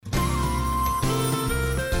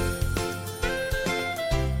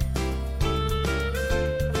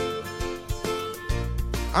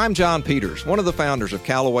I'm John Peters, one of the founders of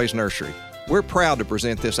Callaway's Nursery. We're proud to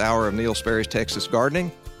present this hour of Neil Sperry's Texas Gardening.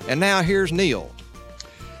 And now here's Neil.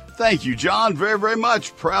 Thank you, John, very, very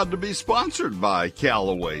much. Proud to be sponsored by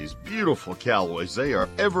Callaway's. Beautiful Callaway's. They are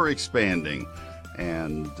ever expanding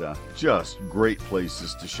and just great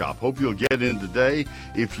places to shop. Hope you'll get in today.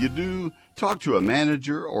 If you do, talk to a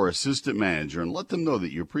manager or assistant manager and let them know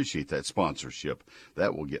that you appreciate that sponsorship.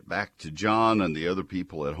 That will get back to John and the other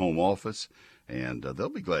people at home office, and they'll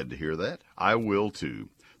be glad to hear that. I will, too.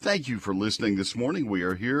 Thank you for listening this morning. We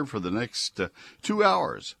are here for the next 2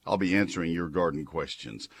 hours. I'll be answering your garden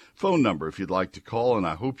questions. Phone number if you'd like to call, and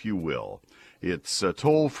I hope you will. It's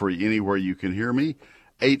toll-free anywhere you can hear me,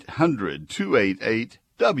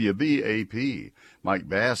 800-288-WBAP. Mike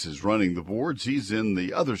Bass is running the boards. He's in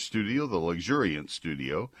the other studio, the luxuriant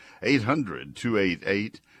studio,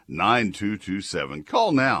 800-288-9227.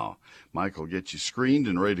 Call now. Mike will get you screened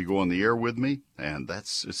and ready to go on the air with me, and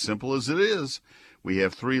that's as simple as it is. We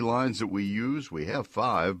have 3 lines that we use. We have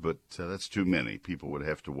 5, but that's too many. People would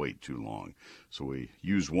have to wait too long. So we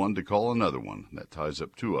use one to call another one. That ties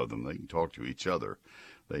up 2 of them. They can talk to each other.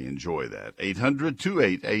 They enjoy that.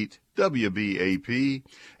 800-288-WBAP,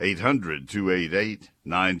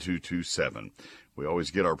 800-288-9227. We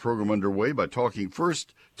always get our program underway by talking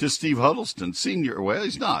first to Steve Huddleston, Senior. Well,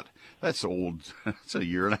 he's not. That's old. That's a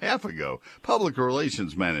year and a half ago. Public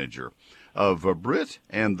Relations Manager of Britt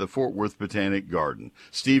and the Fort Worth Botanic Garden.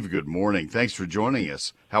 Steve, good morning. Thanks for joining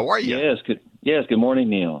us. How are you? Yes, good morning,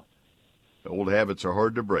 Neil. Old habits are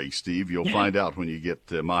hard to break, Steve. You'll find out when you get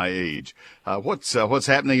to my age. What's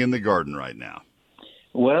happening in the garden right now?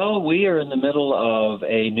 Well, we are in the middle of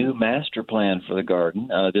a new master plan for the garden.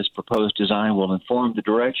 This proposed design will inform the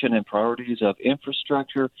direction and priorities of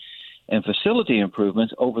infrastructure and facility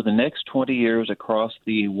improvements over the next 20 years across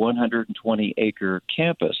the 120-acre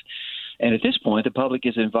campus. And at this point, the public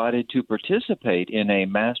is invited to participate in a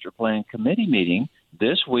master plan committee meeting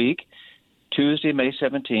this week, Tuesday, May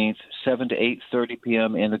 17th, 7 to 8:30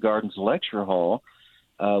 p.m. in the Garden's lecture hall,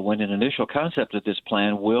 when an initial concept of this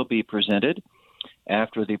plan will be presented.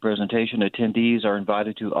 After the presentation, attendees are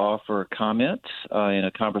invited to offer comments in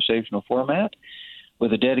a conversational format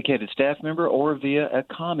with a dedicated staff member or via a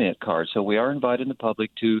comment card. So we are inviting the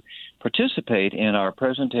public to participate in our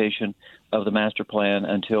presentation of the master plan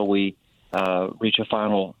until we reach a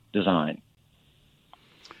final design.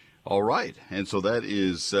 All right. And so that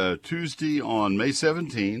is Tuesday on May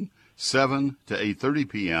 17, 7 to 8:30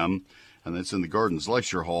 p.m., and that's in the Garden's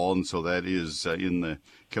Lecture Hall. And so that is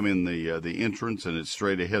come in the entrance, and it's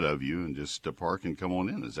straight ahead of you, and just park and come on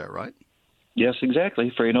in. Is that right? Yes,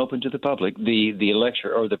 exactly. Free and open to the public. The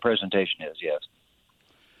lecture or the presentation is, yes.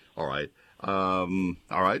 All right. All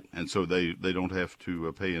right. And so they don't have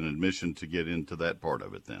to pay an admission to get into that part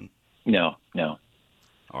of it then? No.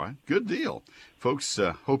 All right. Good deal. Folks,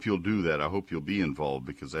 hope you'll do that. I hope you'll be involved,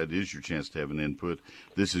 because that is your chance to have an input.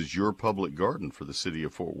 This is your public garden for the city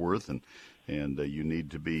of Fort Worth, and you need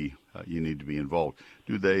to be involved.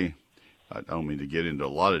 Do they? I don't mean to get into a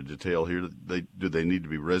lot of detail here. Do they need to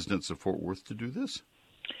be residents of Fort Worth to do this?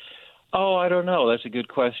 Oh, I don't know. That's a good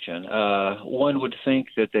question. One would think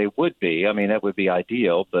that they would be. I mean, that would be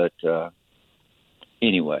ideal, but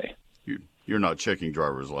anyway. You're not checking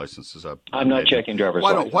driver's licenses. I'm not checking driver's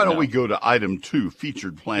licenses. Why don't we go to item 2,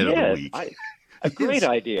 featured plant of the week? A great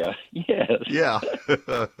idea. Yes. Yeah.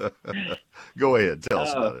 Go ahead. Tell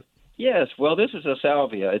us about it. Yes. Well, this is a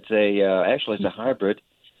salvia. It's actually it's a hybrid.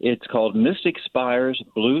 It's called Mystic Spires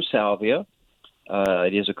Blue Salvia.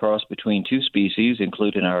 It is a cross between 2 species,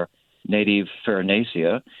 including our native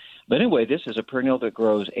Farinacea. But anyway, this is a perennial that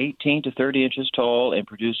grows 18 to 30 inches tall and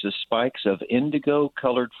produces spikes of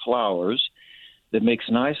indigo-colored flowers that mix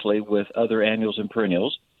nicely with other annuals and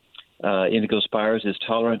perennials. Indigo Spires is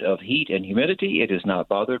tolerant of heat and humidity. It is not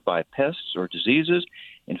bothered by pests or diseases.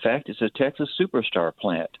 In fact, it's a Texas superstar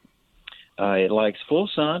plant. It likes full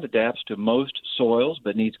sun, adapts to most soils,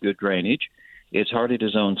 but needs good drainage. It's hardy to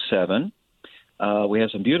zone 7. We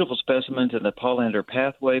have some beautiful specimens in the pollinator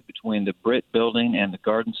pathway between the Britt Building and the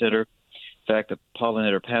Garden Center. In fact, the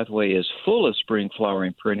pollinator pathway is full of spring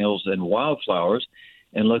flowering perennials and wildflowers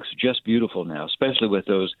and looks just beautiful now, especially with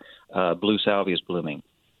those blue salvias blooming.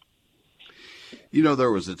 You know,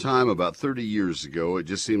 there was a time about 30 years ago, it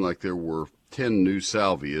just seemed like there were 10 new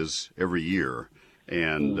salvias every year.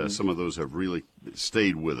 And some of those have really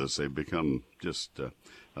stayed with us. They've become just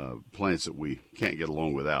plants that we can't get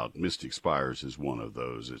along without. Mystic Spires is one of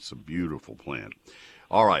those. It's a beautiful plant.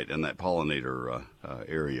 All right, and that pollinator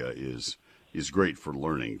area is great for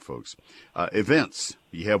learning, folks. Events,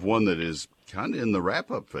 you have one that is kind of in the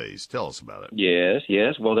wrap-up phase. Tell us about it.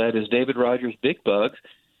 Yes. Well, that is David Rogers' Big Bugs.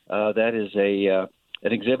 That is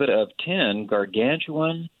an exhibit of 10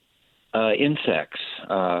 gargantuan insect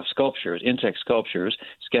sculptures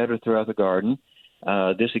scattered throughout the garden.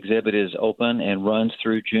 This exhibit is open and runs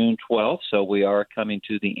through June 12th, so we are coming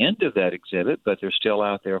to the end of that exhibit, but they're still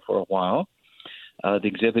out there for a while. The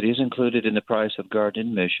exhibit is included in the price of garden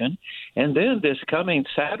admission. And then this coming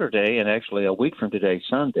Saturday, and actually a week from today,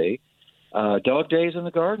 Sunday, Dog Days in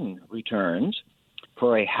the Garden returns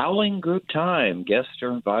for a howling group time. Guests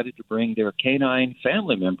are invited to bring their canine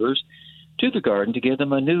family members to the garden to give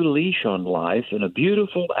them a new leash on life in a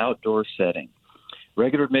beautiful outdoor setting.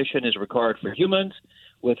 Regular admission is required for humans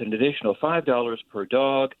with an additional $5 per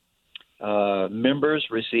dog. Members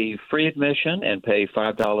receive free admission and pay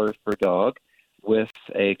 $5 per dog with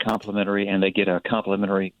a complimentary, and they get a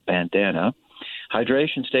complimentary bandana.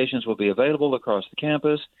 Hydration stations will be available across the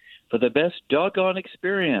campus. For the best doggone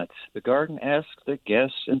experience, the garden asks that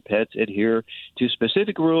guests and pets adhere to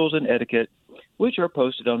specific rules and etiquette, which are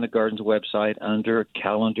posted on the garden's website under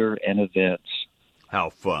calendar and events. How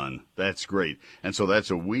fun. That's great. And so that's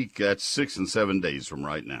a week, that's 6 and 7 days from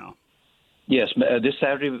right now. Yes, this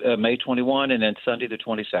Saturday, May 21, and then Sunday the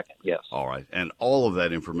 22nd, yes. All right. And all of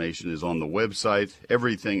that information is on the website.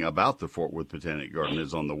 Everything about the Fort Worth Botanic Garden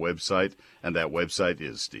is on the website, and that website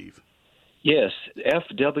is, Steve? Yes,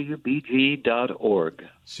 fwbg.org.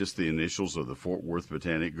 It's just the initials of the Fort Worth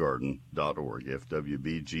Botanic Garden.org,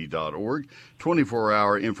 fwbg.org.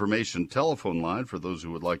 24-hour information telephone line for those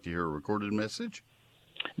who would like to hear a recorded message.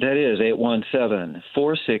 That is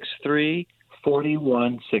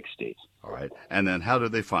 817-463-4160. All right. And then how do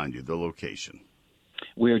they find you, the location?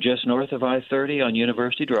 We are just north of I-30 on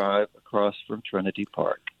University Drive, across from Trinity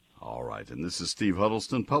Park. All right. And this is Steve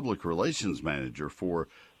Huddleston, Public Relations Manager for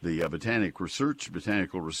the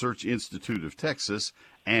Botanical Research Institute of Texas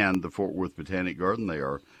and the Fort Worth Botanic Garden. They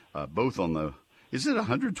are both on the, is it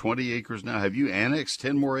 120 acres now? Have you annexed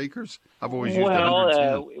 10 more acres? I've always used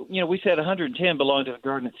 110. We said 110 belong to the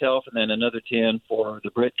garden itself and then another 10 for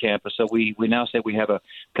the Britt campus. So we now say we have a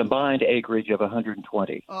combined acreage of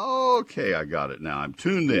 120. Okay, I got it now. I'm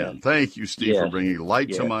tuned in. Yes. Thank you, Steve, Yes. for bringing light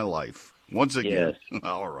to Yes. my life once again. Yes.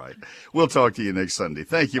 All right. We'll talk to you next Sunday.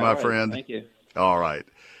 Thank you, my friend. Thank you. All right.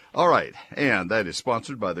 All right. And that is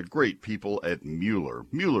sponsored by the great people at Mueller.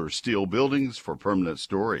 Mueller Steel Buildings for permanent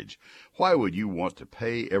storage. Why would you want to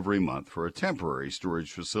pay every month for a temporary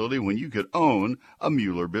storage facility when you could own a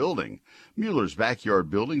Mueller building? Mueller's backyard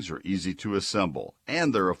buildings are easy to assemble,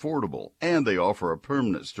 and they're affordable, and they offer a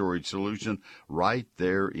permanent storage solution right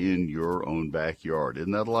there in your own backyard.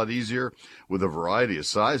 Isn't that a lot easier? With a variety of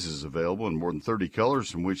sizes available and more than 30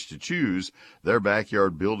 colors from which to choose, their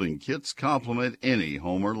backyard building kits complement any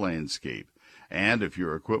home or landscape. And if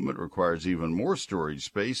your equipment requires even more storage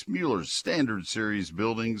space, Mueller's Standard Series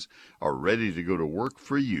buildings are ready to go to work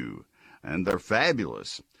for you. And they're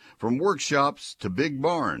fabulous. From workshops to big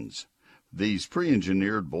barns, these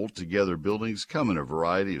pre-engineered bolt-together buildings come in a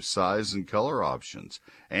variety of size and color options.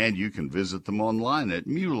 And you can visit them online at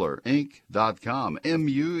MuellerInc.com,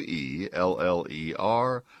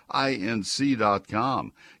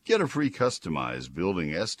 MuellerInc.com. Get a free customized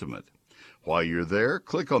building estimate. While you're there,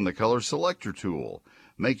 click on the Color Selector tool.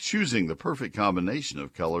 Make choosing the perfect combination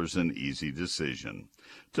of colors an easy decision.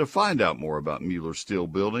 To find out more about Mueller Steel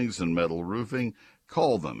Buildings and metal roofing,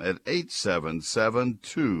 call them at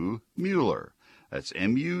 877-2-MUELLER. That's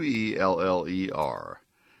M-U-E-L-L-E-R.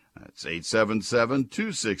 That's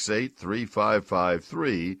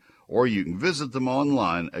 877-268-3553, or you can visit them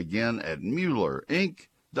online again at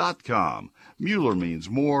MuellerInc.com. Mueller means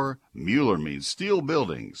more. Mueller means steel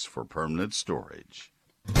buildings for permanent storage.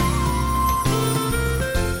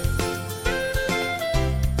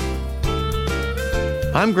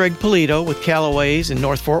 I'm Greg Polito with Callaway's in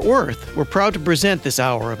North Fort Worth. We're proud to present this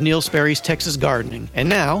hour of Neil Sperry's Texas Gardening. And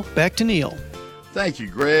now, back to Neil. Thank you,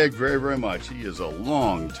 Greg, very, very much. He is a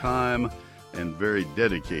long time and very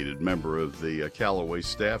dedicated member of the Callaway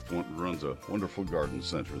staff, runs a wonderful garden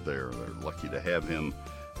center there. They're lucky to have him,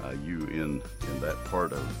 you in that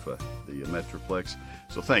part of the Metroplex.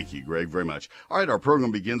 So thank you, Greg, very much. All right, our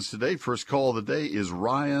program begins today. First call of the day is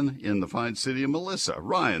Ryan in the fine city of Melissa.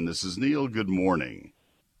 Ryan, this is Neil. Good morning.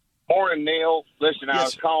 Morning, Neil. Listen, Yes, I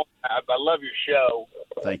was calling. I love your show.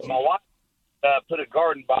 Thank you. My wife put a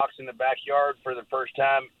garden box in the backyard for the first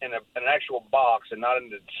time in an actual box and not in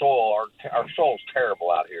the soil. Our soil's terrible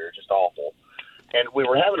out here. It's just awful. And we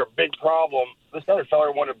were having a big problem. This other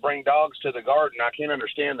fella wanted to bring dogs to the garden. I can't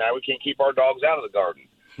understand that. We can't keep our dogs out of the garden.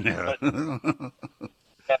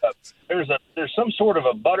 But, there's some sort of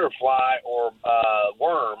a butterfly or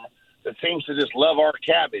worm that seems to just love our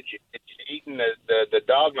cabbage. It eats eating the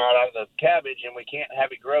dog knot out of the cabbage, and we can't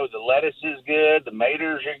have it grow. The lettuce is good. The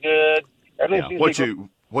maters are good.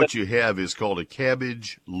 What you have is called a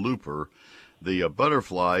cabbage looper. The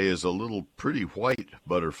butterfly is a little pretty white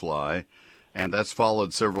butterfly, and that's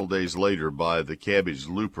followed several days later by the cabbage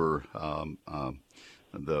looper.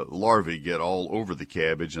 The larvae get all over the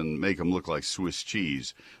cabbage and make them look like Swiss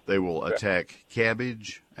cheese. They will attack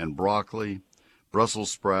cabbage and broccoli,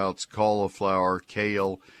 Brussels sprouts, cauliflower,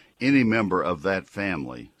 kale, any member of that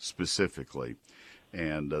family specifically,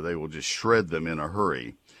 and they will just shred them in a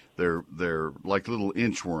hurry. They're like little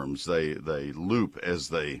inchworms. They loop as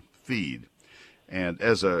they feed, and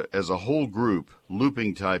as a whole group,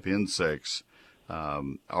 looping type insects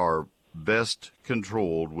are best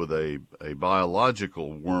controlled with a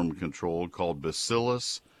biological worm control called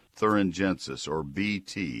Bacillus thuringiensis, or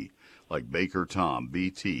BT, like Baker Tom,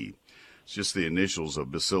 BT. It's just the initials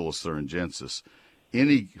of Bacillus thuringiensis.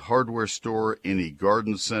 Any hardware store, any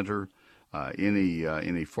garden center,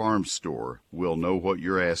 any farm store will know what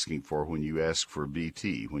you're asking for when you ask for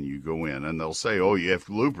BT when you go in, and they'll say, "Oh, you have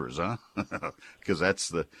loopers, huh?" Because that's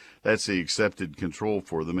the accepted control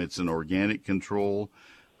for them. It's an organic control.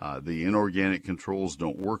 The inorganic controls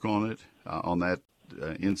don't work on it, on that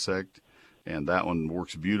insect, and that one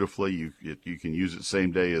works beautifully. You can use it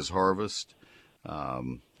same day as harvest.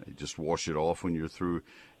 Just wash it off when you're through.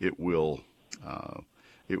 It will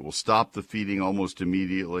stop the feeding almost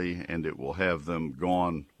immediately, and it will have them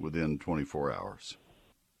gone within 24 hours.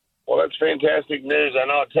 Well, that's fantastic news. I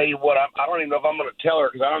know. I'll tell you what, I don't even know if I'm going to tell her,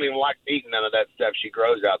 because I don't even like eating none of that stuff she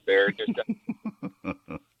grows out there. Just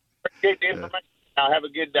get the information. Now, have a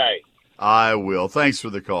good day. I will. Thanks for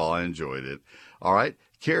the call. I enjoyed it. All right.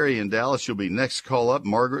 Carrie in Dallas, you'll be next call up.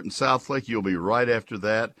 Margaret in Southlake, you'll be right after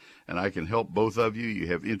that, and I can help both of you. You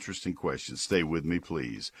have interesting questions. Stay with me,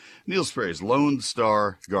 please. Neil Sperry's Lone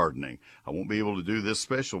Star Gardening. I won't be able to do this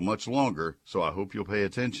special much longer, so I hope you'll pay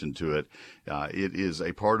attention to it. It is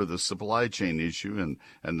a part of the supply chain issue, and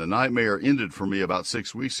the nightmare ended for me about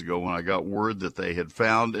 6 weeks ago when I got word that they had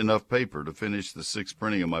found enough paper to finish the 6th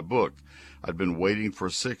printing of my book. I'd been waiting for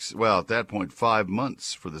 5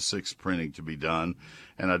 months for the 6th printing to be done,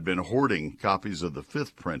 and I'd been hoarding copies of the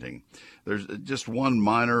 5th printing. There's just one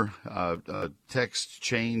minor text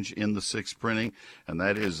change in the 6th printing, and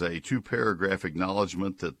that is a 2-paragraph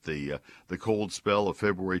acknowledgement that the cold spell of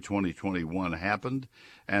February 2021 happened,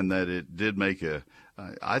 and that it did make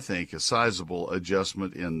I think, a sizable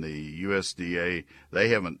adjustment in the USDA. They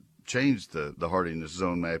haven't changed the hardiness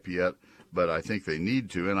zone map yet, but I think they need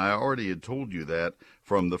to, and I already had told you that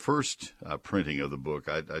from the first printing of the book.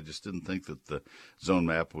 I just didn't think that the zone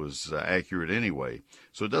map was accurate anyway.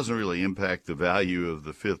 So it doesn't really impact the value of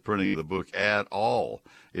the 5th printing of the book at all.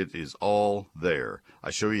 It is all there. I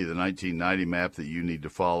show you the 1990 map that you need to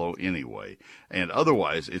follow anyway. And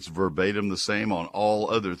otherwise, it's verbatim the same on all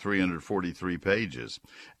other 343 pages.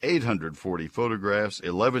 840 photographs,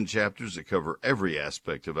 11 chapters that cover every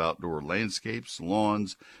aspect of outdoor landscapes,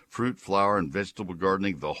 lawns, fruit, flower, and vegetable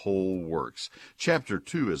gardening, the whole works. Chapter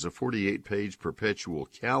 2 is a 48-page perpetual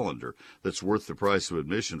calendar that's worth the price of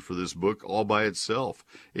admission for this book all by itself.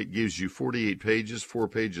 It gives you 48 pages, 4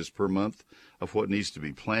 pages per month, of what needs to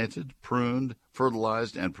be planted, pruned,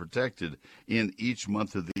 fertilized, and protected in each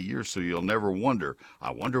month of the year, so you'll never wonder,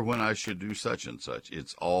 I wonder when I should do such and such.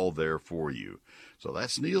 It's all there for you. So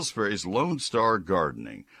that's Neil Sperry's Lone Star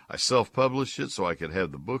Gardening. I self-published it so I could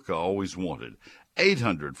have the book I always wanted.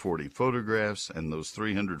 840 photographs and those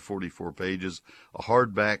 344 pages, a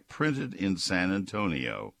hardback printed in San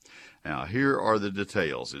Antonio. Now, here are the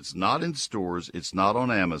details. It's not in stores. It's not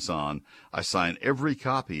on Amazon. I sign every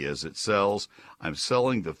copy as it sells. I'm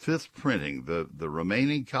selling the 5th printing, the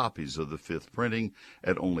remaining copies of the 5th printing,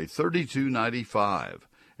 at only $32.95.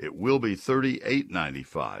 It will be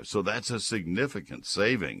 $38.95, so that's a significant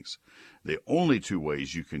savings. The only 2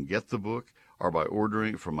 ways you can get the book are by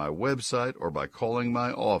ordering it from my website or by calling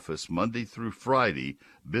my office Monday through Friday,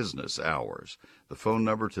 business hours. The phone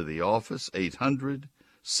number to the office,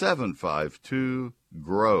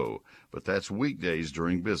 800-752-GROW, but that's weekdays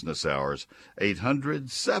during business hours,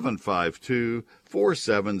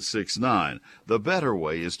 800-752-4769. The better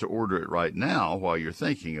way is to order it right now while you're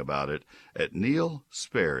thinking about it at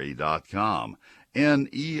neilsperry.com.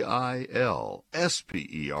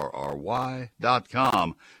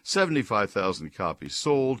 NeilSperry.com. 75,000 copies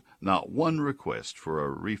sold, not one request for a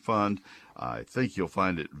refund. I think you'll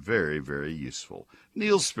find it very, very useful.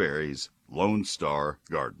 Neil Sperry's Lone Star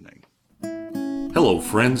Gardening. Hello,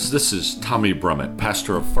 friends. This is Tommy Brummett,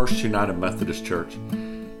 pastor of First United Methodist Church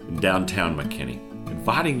in downtown McKinney,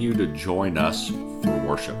 inviting you to join us for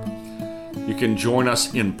worship. You can join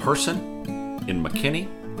us in person in McKinney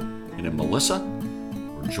and in Melissa,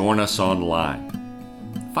 or join us online.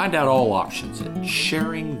 Find out all options at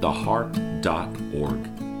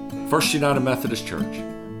sharingtheheart.org. First United Methodist Church,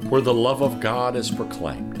 where the love of God is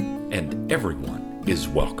proclaimed and everyone is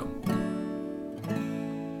welcome.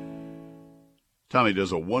 Tommy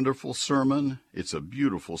does a wonderful sermon. It's a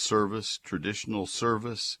beautiful service, traditional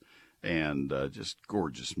service, and just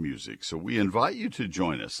gorgeous music. So we invite you to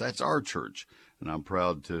join us. That's our church, and I'm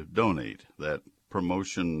proud to donate that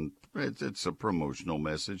promotion. It's a promotional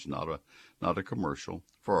message, not a commercial,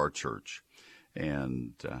 for our church,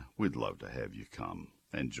 and we'd love to have you come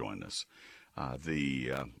and join us.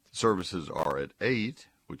 The services are at 8,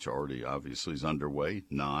 which already obviously is underway,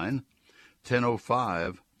 9,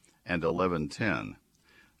 10:05, and 11:10.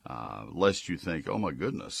 Lest you think, oh my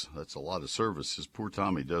goodness, that's a lot of services. Poor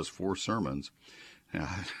Tommy does 4 sermons.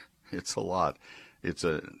 It's a lot. It's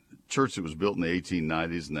a church that was built in the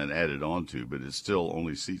 1890s and then added on to, but it still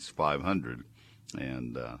only seats 500,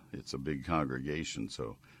 and it's a big congregation.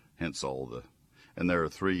 So hence and there are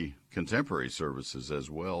 3 contemporary services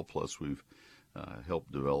as well. Plus we've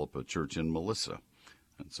helped develop a church in Melissa.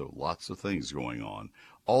 And so lots of things going on.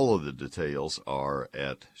 All of the details are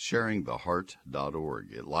at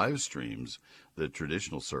sharingtheheart.org. It live streams the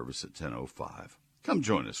traditional service at 10:05. Come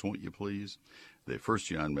join us, won't you please? The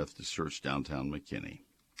First United Methodist Church, downtown McKinney.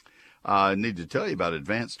 I need to tell you about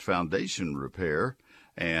Advanced Foundation Repair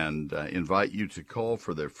and invite you to call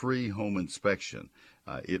for their free home inspection.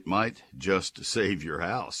 It might just save your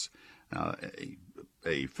house.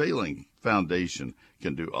 A failing foundation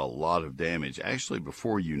can do a lot of damage, actually,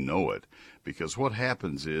 before you know it, because what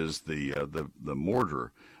happens is the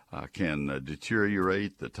mortar can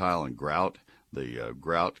deteriorate, the tile and grout. The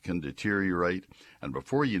grout can deteriorate, and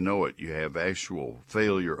before you know it, you have actual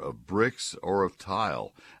failure of bricks or of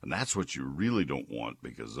tile, and that's what you really don't want,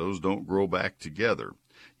 because those don't grow back together.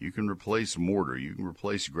 You can replace mortar, you can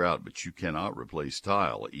replace grout, but you cannot replace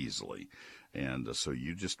tile easily. And so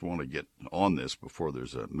you just want to get on this before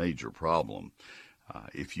there's a major problem.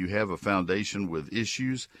 If you have a foundation with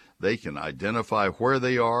issues, they can identify where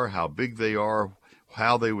they are, how big they are,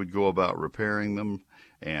 how they would go about repairing them,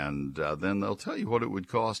 and then they'll tell you what it would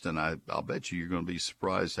cost, and I'll bet you're going to be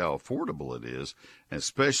surprised how affordable it is,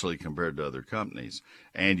 especially compared to other companies.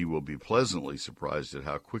 And you will be pleasantly surprised at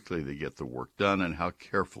how quickly they get the work done and how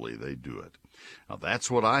carefully they do it. Now,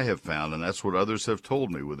 that's what I have found, and that's what others have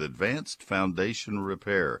told me with Advanced Foundation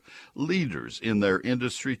Repair. Leaders in their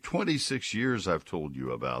industry, 26 years I've told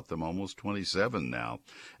you about them, almost 27 now.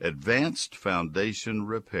 Advanced Foundation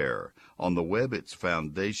Repair. On the web, it's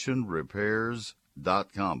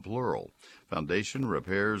foundationrepairs.com, plural,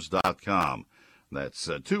 foundationrepairs.com. That's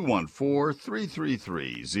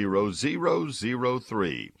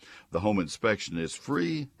 214-333-0003. The home inspection is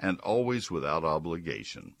free and always without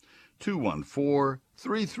obligation.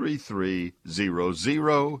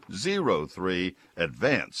 214-333-0003,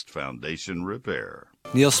 Advanced Foundation Repair.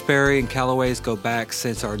 Neil Sperry and Callaway's go back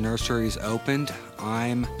since our nurseries opened.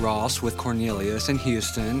 I'm Ross with Cornelius in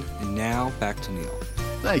Houston, and now back to Neil.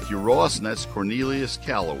 Thank you, Ross, and that's Cornelius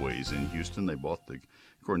Callaway's in Houston. They bought the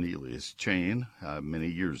Cornelius chain many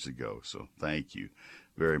years ago, so thank you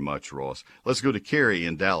very much, Ross. Let's go to Carrie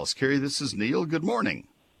in Dallas. Carrie, this is Neil. Good morning.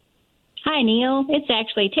 Hi, Neil. It's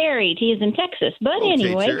actually Terry. He is in Texas. But okay,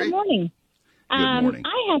 anyway, Terry. Good morning. Good morning.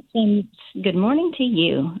 Good morning to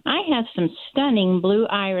you. I have some stunning blue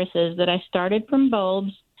irises that I started from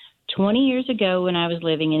bulbs 20 years ago when I was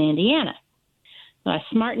living in Indiana. So I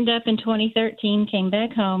smartened up in 2013, came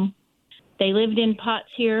back home. They lived in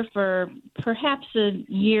pots here for perhaps a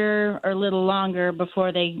year or a little longer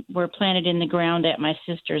before they were planted in the ground at my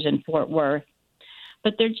sister's in Fort Worth.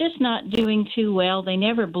 But they're just not doing too well. They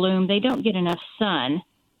never bloom. They don't get enough sun.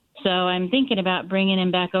 So I'm thinking about bringing them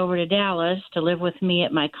back over to Dallas to live with me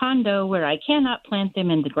at my condo where I cannot plant them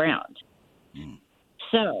in the ground.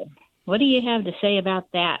 So what do you have to say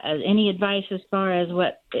about that? Any advice as far as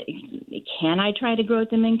can I try to grow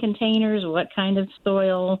them in containers? What kind of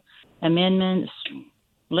soil amendments?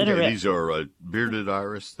 Okay, these are bearded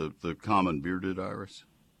iris, the common bearded iris?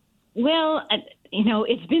 Well,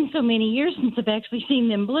 it's been so many years since I've actually seen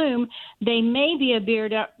them bloom. They may be a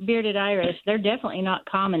bearded iris. They're definitely not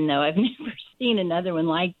common, though. I've never seen another one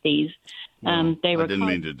like these. Well, I didn't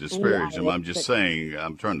mean to disparage them. I'm just saying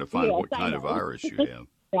I'm trying to find what kind of iris you have.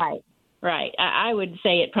 Right. I would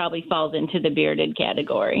say it probably falls into the bearded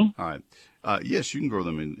category. All right. Yes, you can grow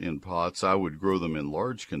them in pots. I would grow them in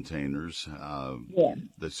large containers.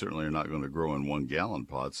 They certainly are not going to grow in 1-gallon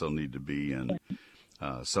pots. They'll need to be in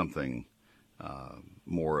something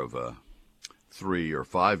more of a 3 or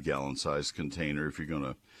 5 gallon size container if you're going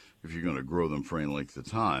to if you're going to grow them for any length of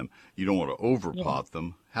time. You don't want to overpot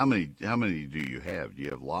them. How many do you have? Do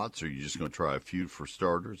you have lots, or are you just going to try a few for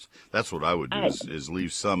starters? That's what I would do, is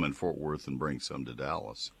leave some in Fort Worth and bring some to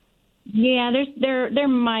Dallas. Yeah, there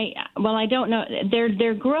might. Well, I don't know.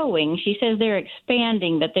 They're growing. She says they're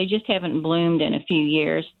expanding, but they just haven't bloomed in a few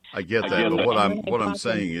years. I get that, but what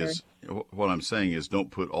I'm saying is don't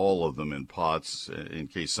put all of them in pots in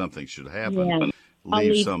case something should happen. Yeah.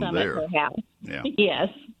 Leave some there. At her house. Yeah. Yes.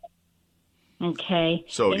 Okay.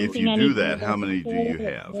 So if you do that, how many do you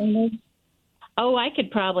have? Oh, I could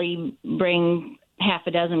probably bring half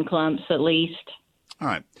a dozen clumps at least. All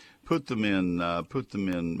right. Put them in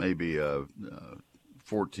maybe a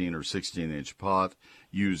 14 or 16 inch pot.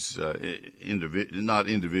 Use not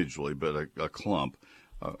individually, but a clump,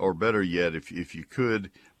 or better yet, if you could,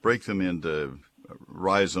 break them into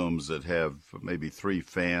rhizomes that have maybe 3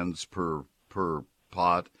 fans per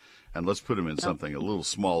pot, and let's put them in something a little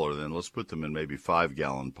smaller. Then let's put them in maybe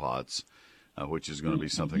 5-gallon pots, which is going to be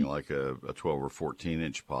something like a 12 or 14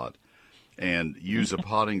 inch pot. And use a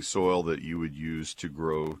potting soil that you would use to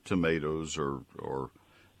grow tomatoes or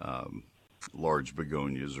large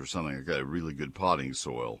begonias or something like that, a really good potting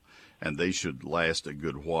soil, and they should last a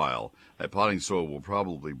good while. That potting soil will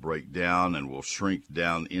probably break down and will shrink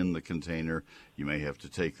down in the container. You may have to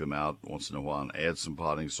take them out once in a while and add some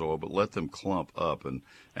potting soil, but let them clump up and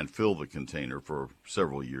fill the container for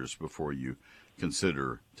several years before you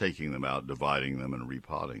consider taking them out, dividing them, and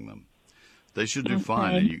repotting them. They should do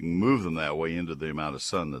fine, and you can move them that way into the amount of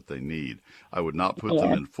sun that they need. I would not put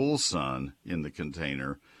them in full sun in the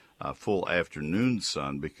container, full afternoon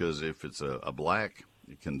sun, because if it's a black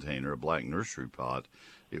container, a black nursery pot,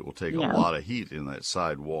 it will take a lot of heat in that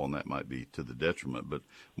side wall, and that might be to the detriment. But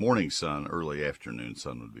morning sun, early afternoon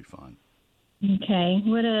sun would be fine. Okay.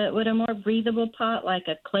 Would a more breathable pot like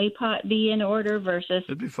a clay pot be in order versus?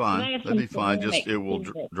 It'd be fine. That'd be fine. Just it will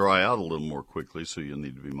dry out a little more quickly, so you'll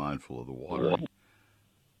need to be mindful of the water.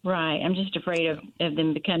 Right. I'm just afraid of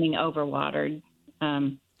them becoming overwatered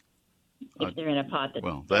if they're in a pot.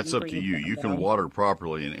 That's up to you. You can water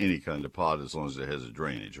properly in any kind of pot as long as it has a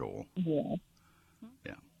drainage hole. Yeah.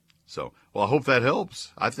 Yeah. So, I hope that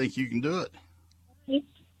helps. I think you can do it.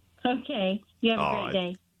 Okay. You have a great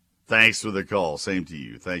day. Thanks for the call. Same to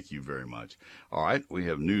you. Thank you very much. All right, we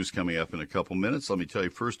have news coming up in a couple minutes. Let me tell you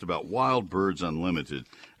first about Wild Birds Unlimited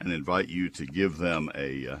and invite you to give them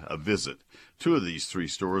a visit. 2 of these 3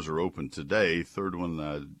 stores are open today. Third one,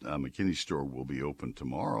 McKinney store, will be open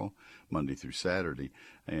tomorrow, Monday through Saturday.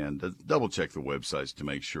 And double-check the websites to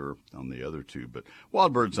make sure on the other 2. But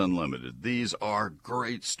Wild Birds Unlimited, these are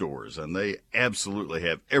great stores, and they absolutely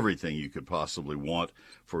have everything you could possibly want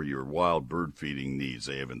for your wild bird feeding needs.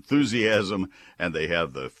 They have enthusiasm, and they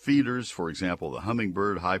have the feeders, for example, the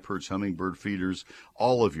hummingbird, high-perch hummingbird feeders,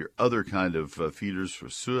 all of your other kind of feeders for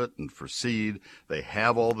suet and for seed. They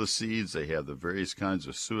have all the seeds. They have the various kinds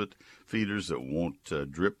of suet feeders that won't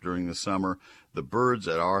drip during the summer. The birds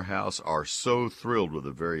at our house are so thrilled with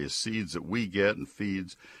the various seeds that we get and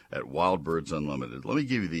feeds at Wild Birds Unlimited. Let me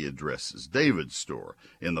give you the addresses. David's store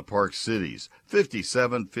in the Park Cities,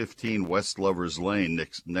 5715 West Lovers Lane,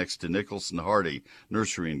 next to Nicholson Hardy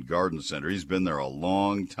Nursery and Garden Center. He's been there a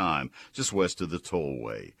long time, just west of the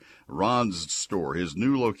tollway. Ron's store, his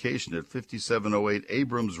new location at 5708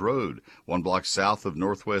 Abrams Road, 1 block south of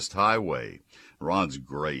Northwest Highway. Ron's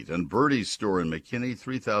great. And Birdie's store in McKinney,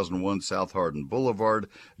 3001 South Hardin Boulevard,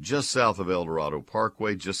 just south of El Dorado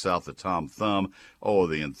Parkway, just south of Tom Thumb. Oh,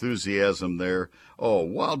 the enthusiasm there. Oh,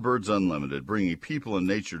 Wild Birds Unlimited, bringing people and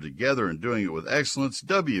nature together and doing it with excellence.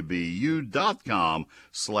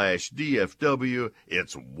 WBU.com/DFW.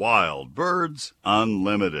 It's Wild Birds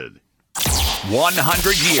Unlimited.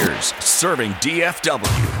 100 years serving DFW.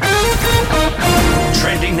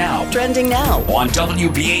 Trending now on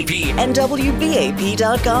WBAP and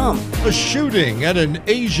WBAP.com. A shooting at an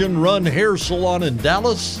Asian-run hair salon in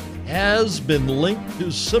Dallas has been linked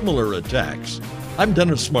to similar attacks. I'm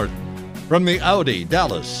Dennis Martin from the Audi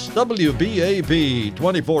Dallas WBAP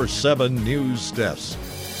 24/7 News Desk.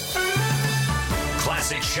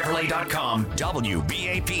 ClassicChevrolet.com,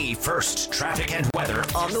 WBAP First Traffic and Weather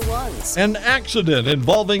on the ones. An accident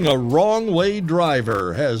involving a wrong-way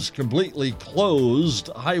driver has completely closed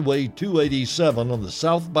Highway 287 on the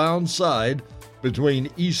southbound side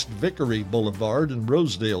between East Vickery Boulevard and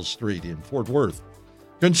Rosedale Street in Fort Worth.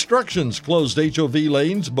 Construction's closed HOV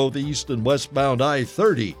lanes both east and westbound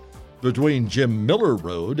I-30 between Jim Miller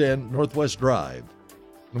Road and Northwest Drive.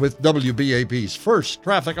 With WBAP's First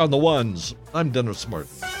Traffic on the Ones, I'm Dennis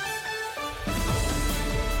Martin.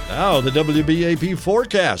 Now the WBAP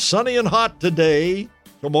forecast. Sunny and hot today.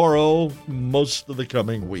 tomorrow, most of the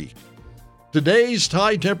coming week. Today's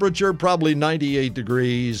high temperature, probably 98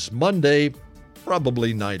 degrees. Monday,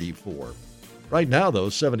 probably 94. Right now, though,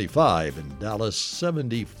 75 in Dallas,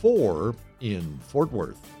 74 in Fort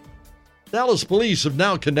Worth. Dallas police have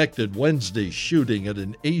now connected Wednesday's shooting at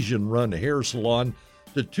an Asian-run hair salon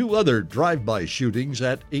to 2 other drive-by shootings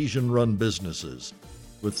at Asian-run businesses.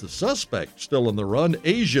 With the suspect still on the run,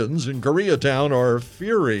 Asians in Koreatown are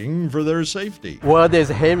fearing for their safety. Whether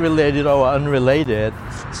it's hate-related or unrelated,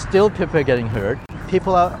 still people are getting hurt.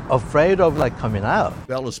 People are afraid of coming out.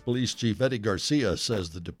 Dallas Police Chief Eddie Garcia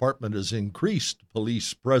says the department has increased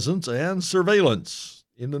police presence and surveillance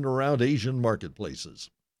in and around Asian marketplaces.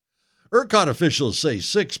 ERCOT officials say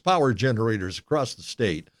 6 power generators across the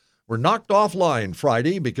state were knocked offline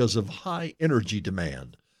Friday because of high energy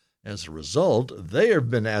demand. As a result, they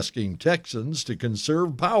have been asking Texans to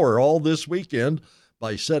conserve power all this weekend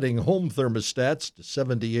by setting home thermostats to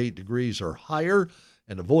 78 degrees or higher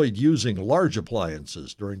and avoid using large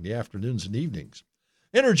appliances during the afternoons and evenings.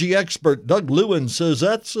 Energy expert Doug Lewin says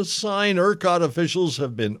that's a sign ERCOT officials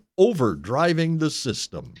have been overdriving the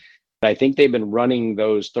system. I think they've been running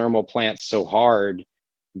those thermal plants so hard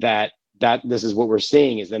that this is what we're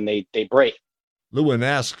seeing is then they break. Lewin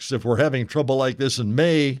asks if we're having trouble like this in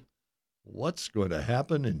May, what's going to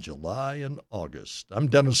happen in July and August? I'm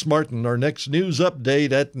Dennis Martin. Our next news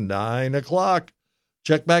update at 9 o'clock.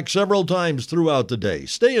 Check back several times throughout the day.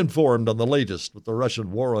 Stay informed on the latest with the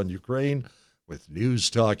Russian war on Ukraine with News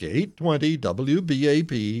Talk 820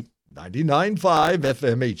 WBAP 99.5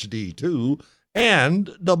 FM HD2 and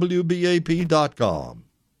WBAP.com.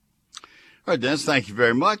 All right, Dennis, thank you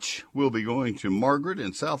very much. We'll be going to Margaret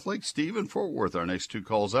in South Lake, Steve in Fort Worth. Our next 2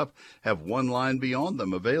 calls up have one line beyond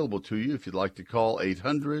them available to you if you'd like to call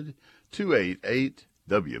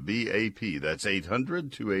 800-288-WBAP. That's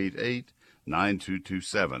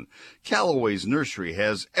 800-288-9227. Callaway's Nursery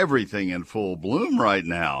has everything in full bloom right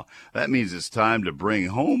now. That means it's time to bring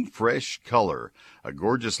home fresh color. A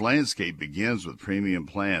gorgeous landscape begins with premium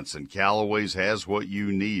plants, and Callaway's has what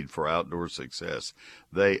you need for outdoor success.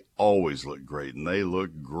 They always look great, and they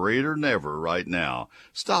look greater than ever right now.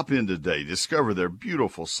 Stop in today. Discover their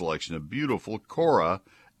beautiful selection of beautiful Cora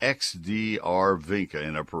XDR Vinca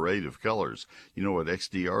in a parade of colors. You know what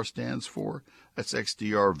XDR stands for? That's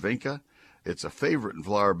XDR Vinca. It's a favorite in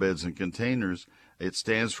flower beds and containers. It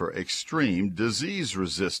stands for extreme disease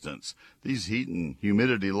resistance. These heat and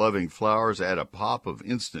humidity-loving flowers add a pop of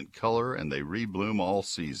instant color, and they rebloom all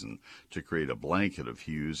season to create a blanket of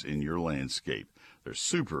hues in your landscape. They're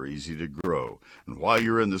super easy to grow. And while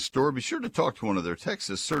you're in the store, be sure to talk to one of their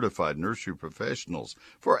Texas-certified nursery professionals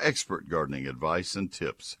for expert gardening advice and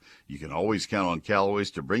tips. You can always count on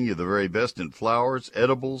Callaway's to bring you the very best in flowers,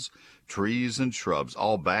 edibles, trees, and shrubs,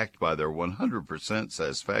 all backed by their 100%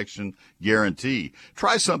 satisfaction guarantee.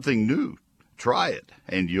 Try something new. Try it,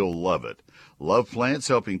 and you'll love it. Love plants,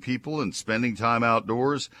 helping people, and spending time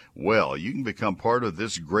outdoors? Well, you can become part of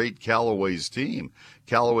this great Callaway's team.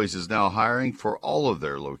 Callaway's is now hiring for all of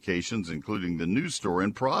their locations, including the new store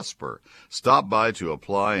in Prosper. Stop by to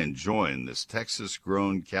apply and join this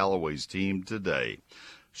Texas-grown Callaway's team today.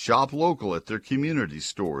 Shop local at their community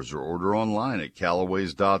stores or order online at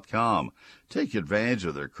Callaways.com. Take advantage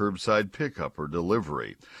of their curbside pickup or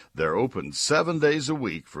delivery. They're open 7 days a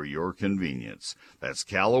week for your convenience. That's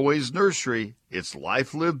Callaway's Nursery. It's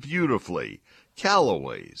life lived beautifully.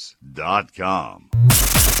 Callaways.com.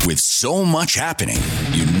 With so much happening,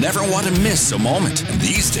 you never want to miss a moment. And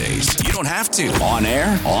these days, you don't have to. On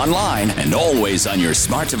air, online, and always on your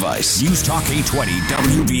smart device. News Talk 820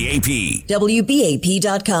 WBAP.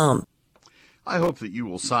 WBAP.com. I hope that you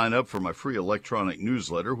will sign up for my free electronic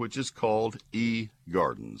newsletter, which is called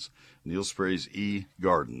eGardens. Neil Sperry's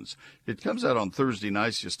eGardens. It comes out on Thursday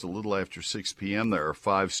nights just a little after 6 p.m. There are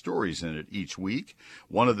 5 stories in it each week.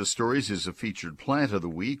 One of the stories is a featured plant of the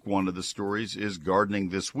week. One of the stories is Gardening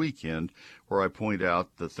This Weekend, where I point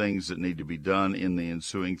out the things that need to be done in the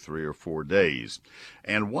ensuing 3 or 4 days.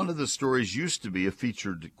 And one of the stories used to be a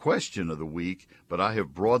featured question of the week, but I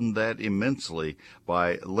have broadened that immensely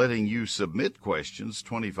by letting you submit questions,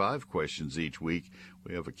 25 questions each week.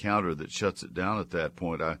 We have a counter that shuts it down at that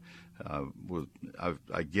point. I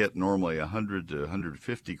get normally 100 to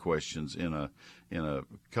 150 questions in a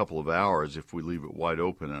couple of hours if we leave it wide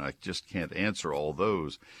open, and I just can't answer all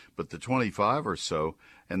those. But the 25 or so,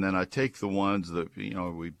 and then I take the ones that,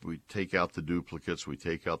 we take out the duplicates. We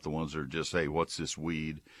take out the ones that are just, hey, what's this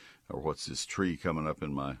weed or what's this tree coming up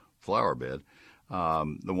in my flower bed?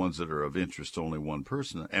 The ones that are of interest to only one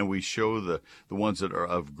person, and we show the ones that are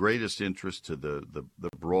of greatest interest to the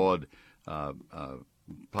broad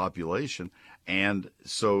population. And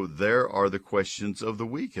so there are the questions of the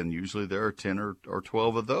week, and usually there are 10 or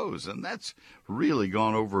 12 of those, and that's really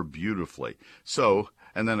gone over beautifully. So,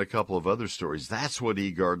 and then a couple of other stories. That's what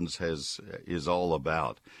eGardens is all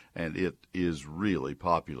about, and it is really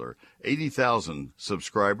popular. 80,000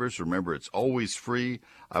 subscribers. Remember, it's always free.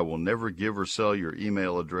 I will never give or sell your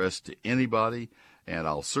email address to anybody, and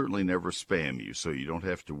I'll certainly never spam you, so you don't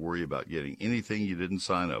have to worry about getting anything you didn't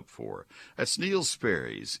sign up for. That's Neil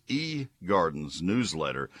Sperry's eGardens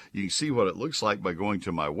newsletter. You can see what it looks like by going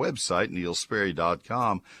to my website,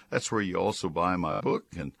 neilsperry.com. That's where you also buy my book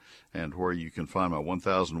and where you can find my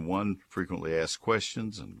 1001 frequently asked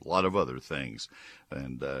questions and a lot of other things.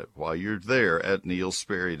 And while you're there at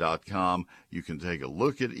neilsperry.com, you can take a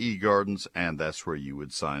look at eGardens, and that's where you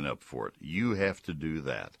would sign up for it. You have to do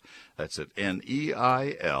that. That's at neilsperry.com.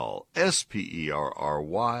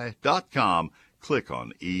 Click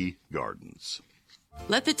on eGardens.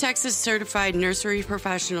 Let the Texas Certified Nursery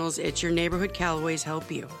Professionals at your neighborhood Callaways help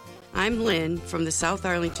you. I'm Lynn from the South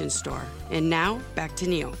Arlington store. And now, back to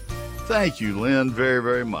Neil. Thank you, Lynn, very,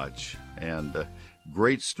 very much. And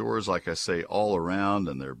great stores, like I say, all around,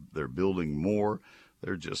 and they're building more.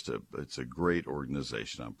 They're it's a great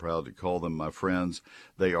organization. I'm proud to call them my friends.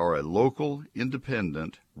 They are a local,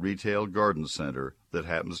 independent retail garden center that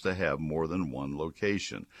happens to have more than one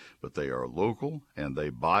location. But they are local, and they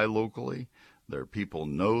buy locally. Their people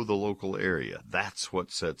know the local area. That's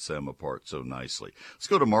what sets them apart so nicely. Let's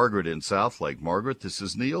go to Margaret in Southlake. Margaret, this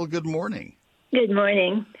is Neil. Good morning. Good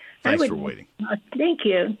morning. Thanks for waiting. Thank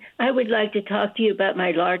you. I would like to talk to you about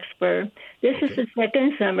my larkspur. This is the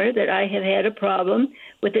second summer that I have had a problem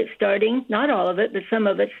with it starting, not all of it, but some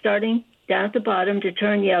of it starting down at the bottom to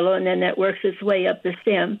turn yellow, and then that works its way up the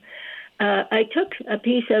stem. I took a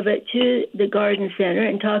piece of it to the garden center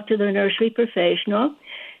and talked to the nursery professional.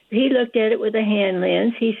 He looked at it with a hand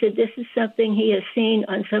lens. He said this is something he has seen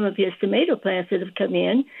on some of his tomato plants that have come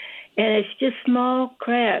in, and it's just small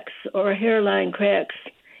cracks or hairline cracks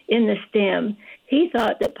in the stem. He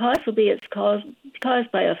thought that possibly it's caused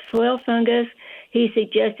by a soil fungus. He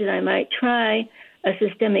suggested I might try a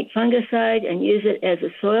systemic fungicide and use it as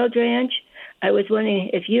a soil drench. I was wondering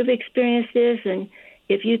if you've experienced this and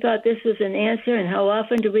if you thought this was an answer and how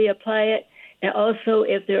often to reapply it, and also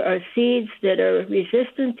if there are seeds that are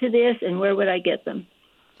resistant to this and where would I get them?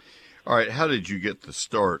 All right, how did you get the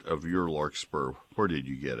start of your larkspur? Where did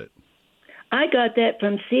you get it? I got that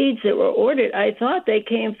from seeds that were ordered. I thought they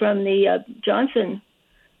came from the Johnson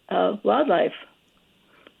Wildlife,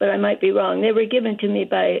 but I might be wrong. They were given to me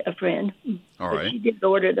by a friend. All right. She did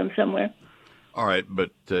order them somewhere. All right,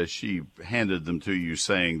 but she handed them to you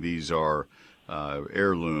saying these are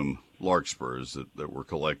heirloom larkspurs that were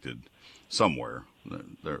collected somewhere.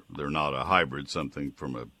 They're not a hybrid, something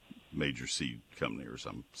from a major seed company or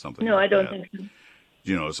something. No, like I don't that. think so.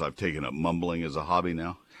 You notice I've taken up mumbling as a hobby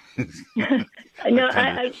now? No,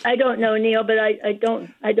 I don't know, Neil, but I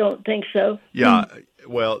don't think so. Yeah,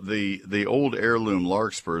 well, the old heirloom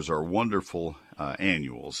larkspurs are wonderful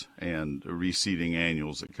annuals and reseeding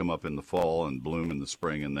annuals that come up in the fall and bloom in the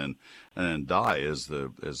spring and then die as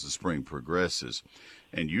the spring progresses.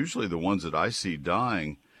 And usually the ones that I see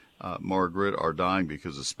dying, Margaret, are dying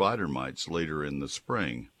because of spider mites later in the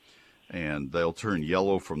spring. And they'll turn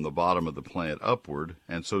yellow from the bottom of the plant upward,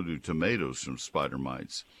 and so do tomatoes from spider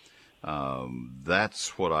mites.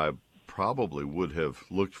 That's what I probably would have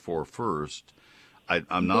looked for first.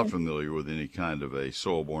 I'm not familiar with any kind of a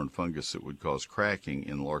soil-borne fungus that would cause cracking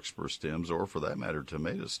in larkspur stems, or for that matter,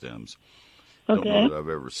 tomato stems. Don't know that I've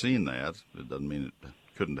ever seen that. It doesn't mean it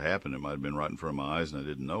couldn't happen. It might have been right in front of my eyes and I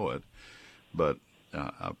didn't know it. But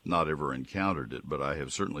I've not ever encountered it, but I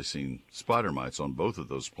have certainly seen spider mites on both of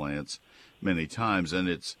those plants many times. And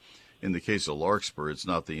it's, in the case of larkspur, it's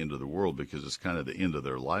not the end of the world because it's kind of the end of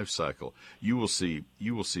their life cycle. You will see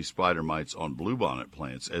spider mites on bluebonnet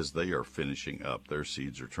plants as they are finishing up. Their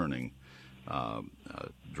seeds are turning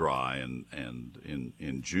dry, and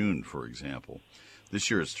in June, for example. This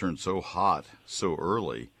year it's turned so hot so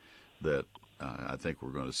early that I think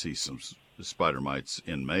we're going to see some spider mites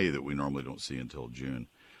in May that we normally don't see until June.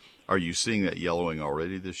 Are you seeing that yellowing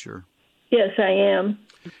already this year? Yes, I am.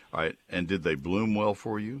 All right. And did they bloom well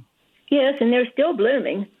for you? Yes, and they're still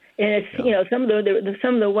blooming. And it's some of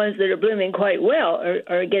the ones that are blooming quite well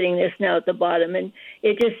are getting this now at the bottom, and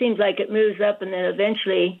it just seems like it moves up, and then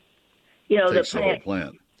eventually, takes the whole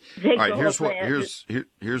plant. All right.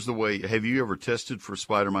 Here's the way. Have you ever tested for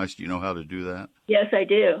spider mites? Do you know how to do that? Yes, I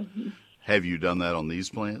do. Have you done that on these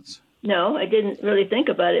plants? No, I didn't really think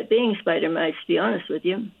about it being spider mites, to be honest with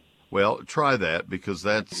you. Well, try that because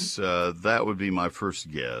that would be my first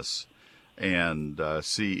guess. and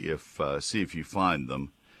see if you find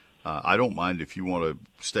them. I don't mind if you want to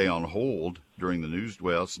stay on hold during the news.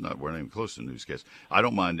 Well, we're not even close to the newscast. I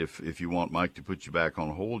don't mind if you want Mike to put you back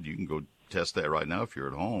on hold. You can go test that right now if you're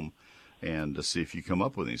at home, and see if you come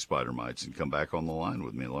up with any spider mites, and come back on the line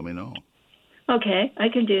with me and let me know. Okay, I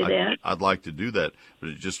can do that. I'd like to do that,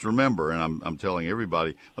 but just remember, and I'm telling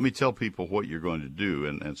everybody, let me tell people what you're going to do,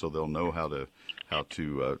 and so they'll know how to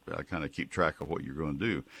kind of keep track of what you're going to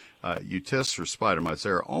do. You test for spider mites.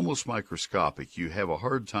 They're almost microscopic. You have a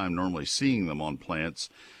hard time normally seeing them on plants,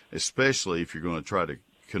 especially if you're going to try to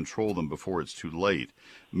control them before it's too late.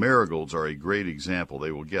 Marigolds are a great example.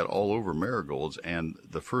 They will get all over marigolds, and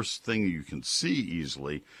the first thing you can see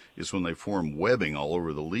easily is when they form webbing all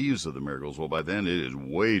over the leaves of the marigolds. Well, by then it is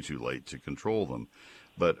way too late to control them.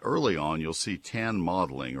 But early on, you'll see tan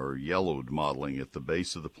mottling or yellowed mottling at the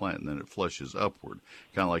base of the plant, and then it flushes upward,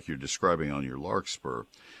 kind of like you're describing on your larkspur.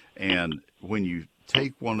 And when you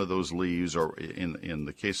take one of those leaves, or in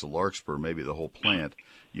the case of larkspur, maybe the whole plant,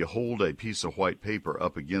 you hold a piece of white paper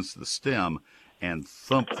up against the stem and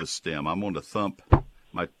thump the stem. I'm going to thump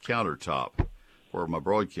my countertop where my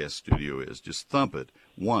broadcast studio is. Just thump it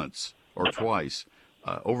once or twice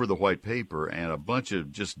over the white paper, and a bunch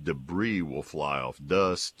of just debris will fly off,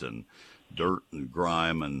 dust and dirt and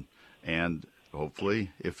grime, and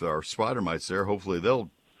hopefully, if there are spider mites there, hopefully they'll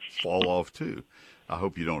fall off too. I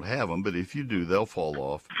hope you don't have them, but if you do, they'll fall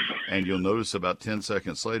off, and you'll notice about 10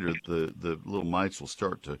 seconds later the little mites will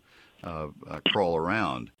start to crawl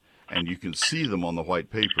around, and you can see them on the white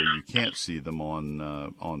paper. You can't see them on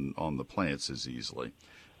the plants as easily.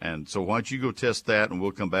 And so why don't you go test that, and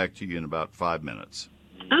we'll come back to you in about 5 minutes.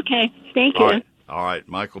 Okay, thank you. All right,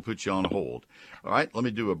 Mike will put you on hold. All right, let me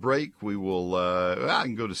do a break. We will, I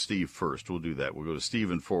can go to Steve first. We'll do that. We'll go to Steve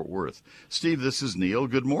in Fort Worth. Steve, this is Neil.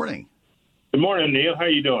 Good morning. Good morning, Neil. How are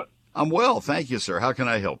you doing? I'm well, thank you, sir. How can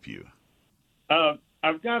I help you?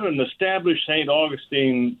 I've got an established St.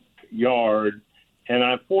 Augustine yard, and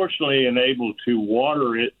I fortunately am able to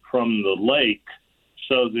water it from the lake,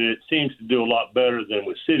 so that it seems to do a lot better than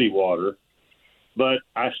with city water. But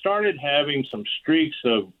I started having some streaks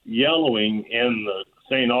of yellowing in the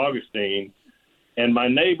St. Augustine, and my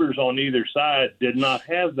neighbors on either side did not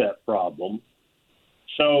have that problem.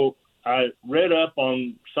 So I read up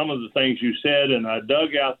on some of the things you said, and I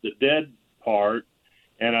dug out the dead part,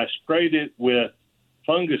 and I sprayed it with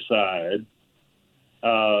fungicide.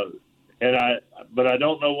 But I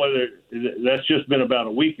don't know whether that's just been about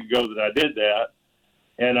a week ago that I did that.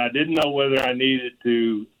 And I didn't know whether I needed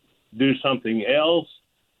to do something else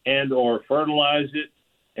and or fertilize it.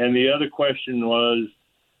 And the other question was,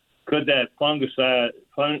 could that fungus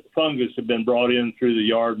have been brought in through the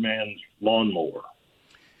yardman's lawnmower?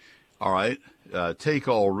 All right.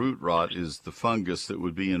 Take-all root rot is the fungus that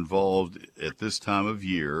would be involved at this time of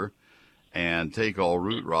year. And take-all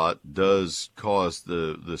root rot does cause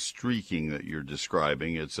the streaking that you're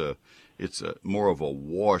describing. It's a more of a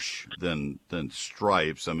wash than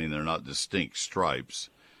stripes. I mean, they're not distinct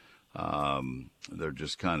stripes. They're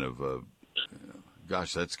just kind of,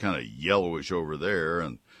 gosh, that's kind of yellowish over there,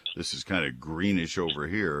 and this is kind of greenish over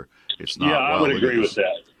here. It's not. Yeah, I would agree with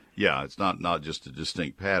that. Yeah, it's not just a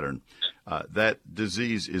distinct pattern. That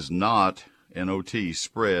disease is not NOT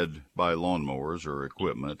spread by lawnmowers or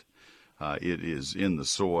equipment. It is in the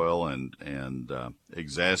soil and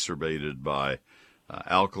exacerbated by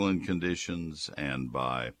alkaline conditions and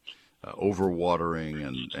by overwatering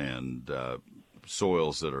and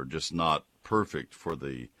soils that are just not perfect for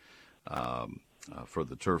the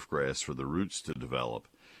turf grass, for the roots to develop.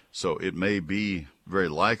 So it may be very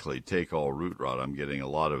likely take-all root rot. I'm getting a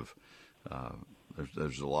lot of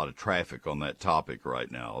there's a lot of traffic on that topic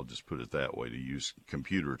right now. I'll just put it that way to use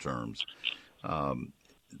computer terms.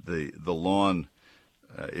 The lawn,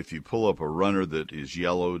 if you pull up a runner that is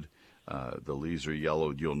yellowed, the leaves are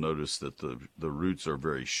yellowed, you'll notice that the roots are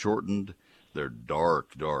very shortened. They're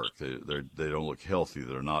dark. They don't look healthy.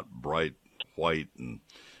 They're not bright white and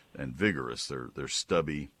vigorous. They're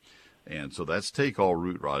stubby. And so that's take-all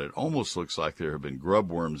root rot. It almost looks like there have been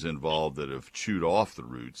grub worms involved that have chewed off the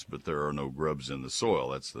roots, but there are no grubs in the soil.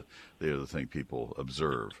 That's the other thing people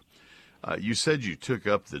observe. You said you took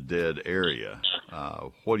up the dead area.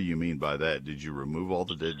 What do you mean by that? Did you remove all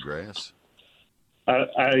the dead grass?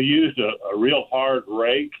 I used a real hard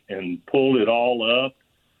rake and pulled it all up.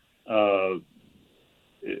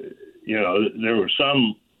 There was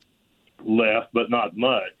some left, but not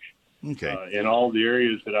much. Okay. In all the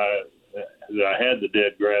areas that I had the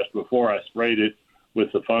dead grass before I sprayed it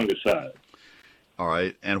with the fungicide. All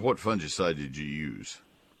right. And what fungicide did you use?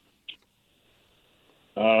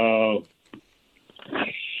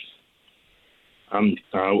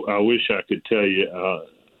 I wish I could tell you.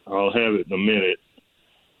 I'll have it in a minute.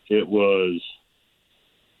 It was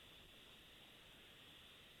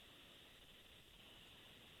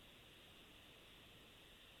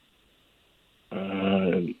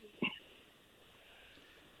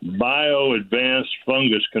Bio Advanced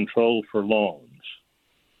Fungus Control for Lawns.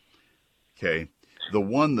 Okay. The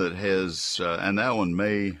one that has, and that one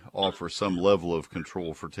may offer some level of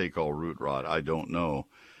control for take-all root rot. I don't know.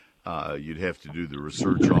 You'd have to do the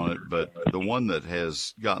research on it. But the one that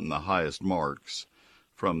has gotten the highest marks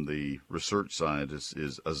from the research scientists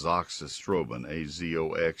is azoxystrobin,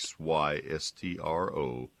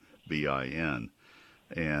 AZOXYSTROBIN.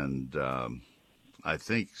 And I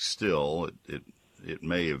think still it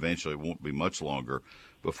may eventually, it won't be much longer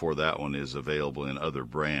before that one is available in other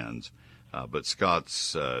brands. But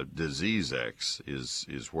Scott's Disease X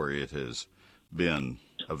is where it has been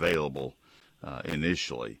available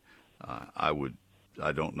initially. I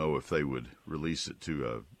don't know if they would release it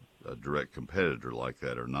to a direct competitor like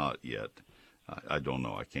that or not yet. I don't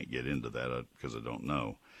know. I can't get into that because I don't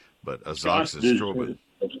know. But azoxystrobin.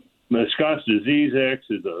 Scott's Disease X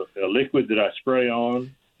is a liquid that I spray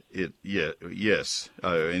on. Yes,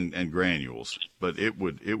 and granules, but it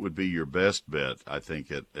would be your best bet, I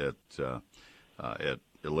think, at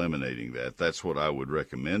eliminating that. That's what I would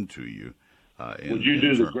recommend to you. Would you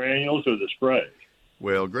do the granules or the spray?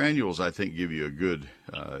 Well, granules, I think, give you a good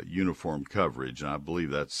uniform coverage, and I believe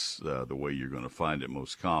that's the way you're going to find it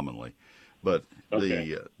most commonly. But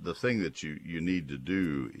okay. The thing that you need to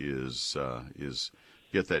do is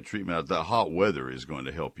get that treatment out. The hot weather is going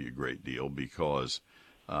to help you a great deal because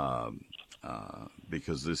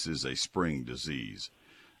this is a spring disease,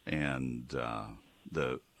 and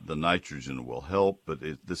the nitrogen will help, but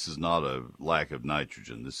this is not a lack of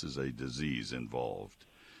nitrogen. This is a disease involved,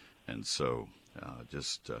 and so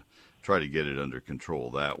just try to get it under control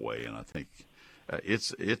that way. And I think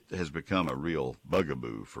it has become a real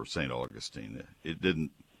bugaboo for St. Augustine.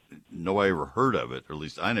 Nobody ever heard of it, or at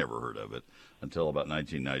least I never heard of it until about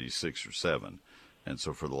 1996 or 7. And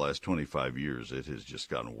so for the last 25 years, it has just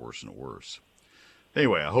gotten worse and worse.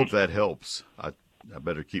 Anyway, I hope that helps. I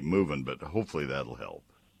better keep moving, but hopefully that'll help.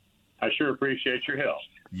 I sure appreciate your help.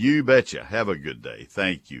 You betcha. Have a good day.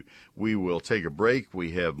 Thank you. We will take a break.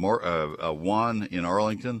 We have Juan in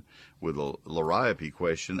Arlington with a Liriope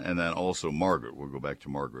question, and then also Margaret. We'll go back to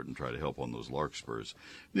Margaret and try to help on those larkspurs.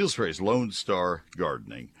 Neil Sperry's Lone Star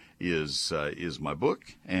Gardening is my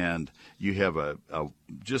book, and you have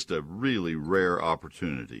just a really rare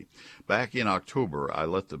opportunity. Back in October, I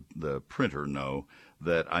let the printer know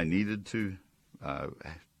that I needed to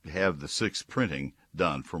have the 6th printing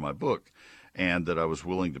done for my book, and that I was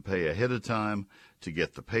willing to pay ahead of time to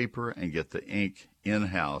get the paper and get the ink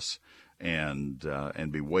in-house and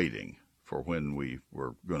be waiting for when we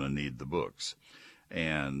were going to need the books.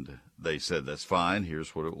 And they said, that's fine,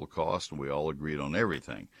 here's what it will cost, and we all agreed on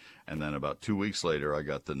everything. And then about 2 weeks later, I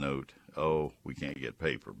got the note, we can't get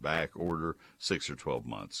paper. Back order, 6 or 12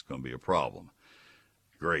 months, going to be a problem.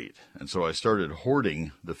 Great. And so I started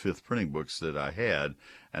hoarding the 5th printing books that I had,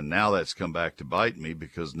 and now that's come back to bite me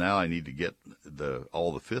because now I need to get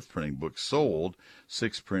all the 5th printing books sold.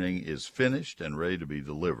 6th printing is finished and ready to be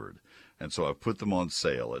delivered. And so I've put them on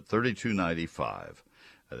sale at $32.95.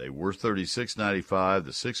 They were $36.95.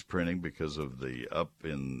 The 6th printing, because of the up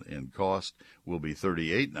in cost, will be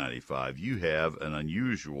 $38.95. You have an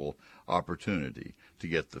unusual opportunity to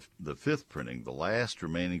get the 5th printing, the last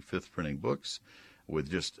remaining 5th printing books,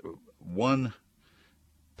 with just one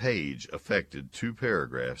page affected, 2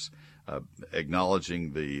 paragraphs,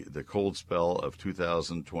 acknowledging the cold spell of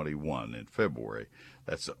 2021 in February.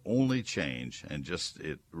 That's the only change, and just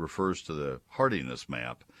it refers to the hardiness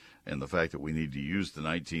map and the fact that we need to use the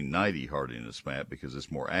 1990 hardiness map because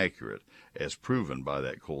it's more accurate, as proven by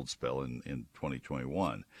that cold spell in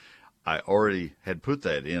 2021. I already had put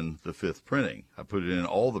that in the 5th printing. I put it in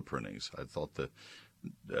all the printings. I thought the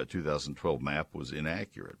 2012 map was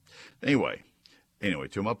inaccurate. Anyway,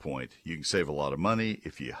 to my point, you can save a lot of money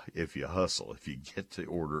if you hustle, if you get to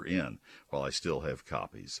order in while I still have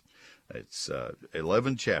copies. It's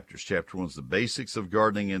 11 chapters. Chapter 1 is the basics of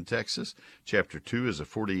gardening in Texas. Chapter 2 is a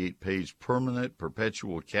 48-page permanent,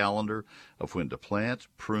 perpetual calendar of when to plant,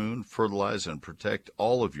 prune, fertilize, and protect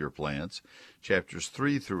all of your plants. Chapters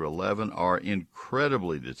 3 through 11 are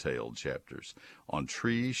incredibly detailed chapters on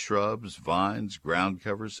trees, shrubs, vines, ground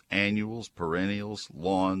covers, annuals, perennials,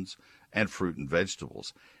 lawns, and fruit and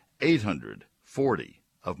vegetables. 840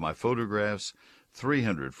 of my photographs,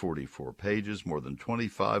 344 pages, more than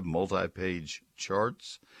 25 multi-page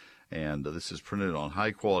charts, and this is printed on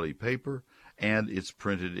high-quality paper and it's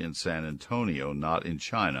printed in San Antonio, not in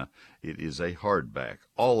China. It is a hardback.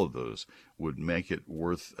 All of those would make it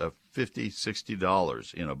worth $50,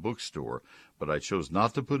 $60 in a bookstore, but I chose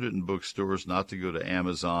not to put it in bookstores, not to go to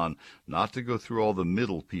Amazon, not to go through all the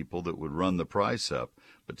middle people that would run the price up,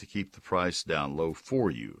 but to keep the price down low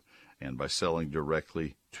for you and by selling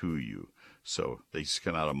directly to you. So they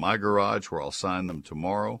come out of my garage where I'll sign them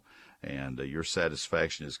tomorrow, and your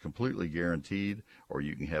satisfaction is completely guaranteed, or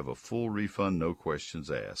you can have a full refund, no questions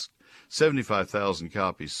asked. 75,000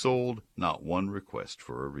 copies sold, not one request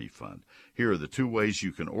for a refund. Here are the two ways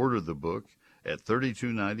you can order the book at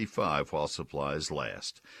 $32.95 while supplies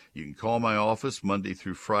last. You can call my office Monday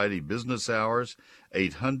through Friday business hours,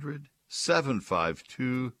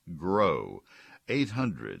 800-752-GROW,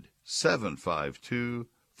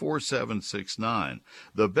 800-752-4769.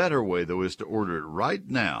 The better way, though, is to order it right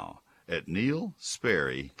now at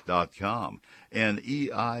neilsperry.com,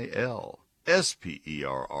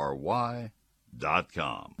 NeilSperry.com.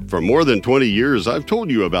 For more than 20 years, I've told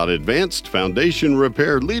you about Advanced Foundation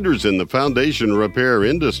Repair, leaders in the foundation repair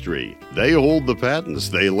industry. They hold the patents.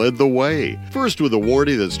 They led the way. First with a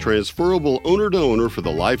warranty that's transferable owner to owner for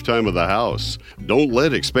the lifetime of the house. Don't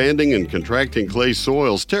let expanding and contracting clay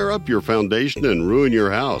soils tear up your foundation and ruin your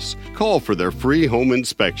house. Call for their free home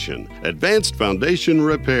inspection. Advanced Foundation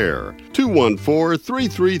Repair,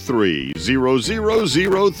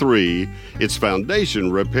 214-333-0003. It's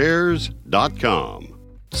foundationrepairs.com.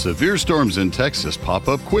 Severe storms in Texas pop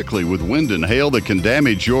up quickly with wind and hail that can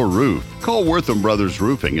damage your roof. Call Wortham Brothers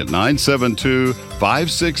Roofing at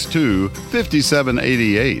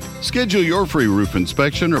 972-562-5788. Schedule your free roof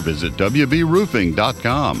inspection or visit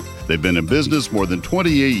wbroofing.com. They've been in business more than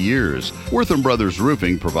 28 years. Wortham Brothers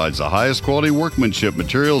Roofing provides the highest quality workmanship,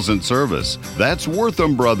 materials, and service. That's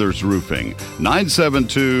Wortham Brothers Roofing,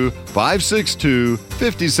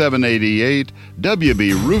 972-562-5788,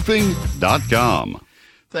 wbroofing.com.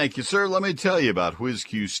 Thank you, sir. Let me tell you about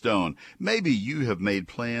WhizQ Stone. Maybe you have made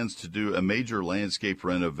plans to do a major landscape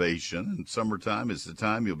renovation, and summertime is the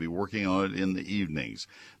time you'll be working on it in the evenings.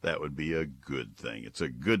 That would be a good thing. It's a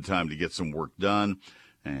good time to get some work done,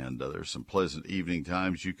 and there's some pleasant evening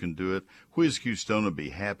times you can do it. WhizQ Stone will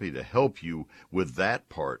be happy to help you with that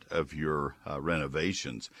part of your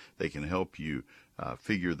renovations. They can help you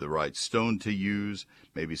figure the right stone to use,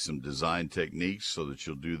 maybe some design techniques so that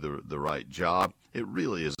you'll do the right job. It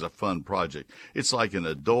really is a fun project. It's like an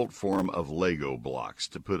adult form of Lego blocks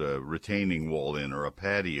to put a retaining wall in or a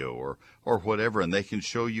patio or whatever, and they can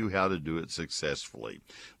show you how to do it successfully.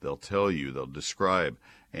 They'll tell you, they'll describe,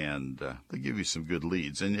 and they'll give you some good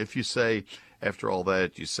leads. And if you say, after all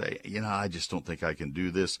that, you say, I just don't think I can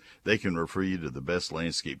do this, they can refer you to the best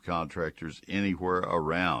landscape contractors anywhere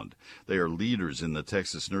around. They are leaders in the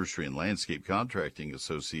Texas Nursery and Landscape Contracting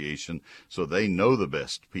Association, so they know the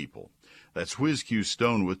best people. That's WhizQ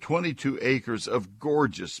Stone with 22 acres of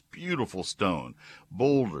gorgeous, beautiful stone,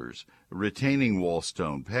 boulders, retaining wall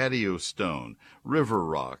stone, patio stone, river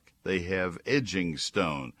rock. They have edging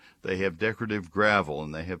stone. They have decorative gravel,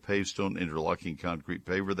 and they have paved stone, interlocking concrete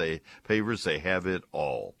pavers. They have it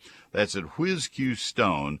all. That's at WhizQ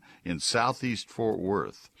Stone in Southeast Fort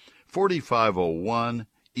Worth, 4501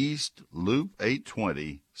 East Loop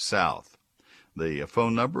 820 South. The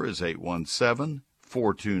phone number is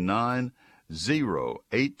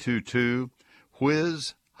 817-429-0822,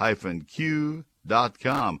 whiz-q.com,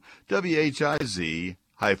 WHIZ-q.com.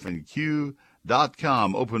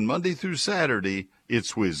 Open Monday through Saturday.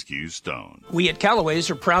 It's WhizQ Stone. We at Callaway's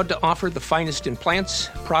are proud to offer the finest in plants,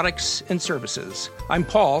 products, and services. I'm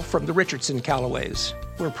Paul from the Richardson Callaways.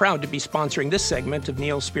 We're proud to be sponsoring this segment of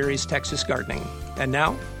Neil Sperry's Texas Gardening. And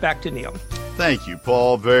now, back to Neil. Thank you,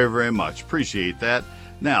 Paul, very, very much. Appreciate that.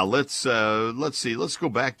 Now, let's see. Let's go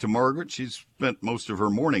back to Margaret. She's spent most of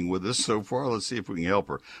her morning with us so far. Let's see if we can help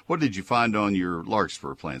her. What did you find on your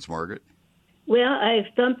larkspur plants, Margaret? Well,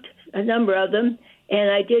 I've thumped a number of them,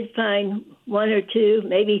 and I did find one or two,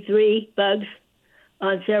 maybe three bugs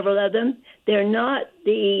on several of them. They're not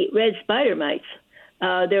the red spider mites.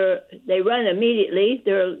 They run immediately.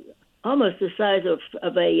 They're almost the size of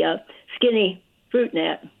a skinny fruit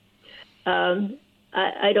gnat.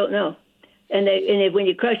 I don't know. And when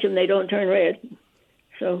you crush them, they don't turn red.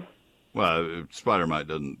 So. Well, spider mite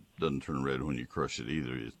doesn't turn red when you crush it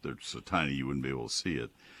either. They're so tiny you wouldn't be able to see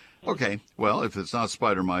it. Okay, well, if it's not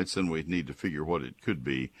spider mites, then we need to figure what it could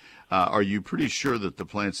be. Are you pretty sure that the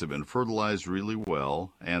plants have been fertilized really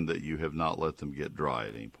well and that you have not let them get dry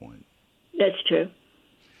at any point? That's true.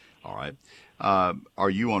 All right.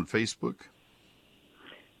 Are you on Facebook?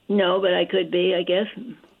 No, but I could be, I guess.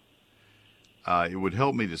 It would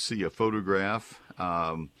help me to see a photograph.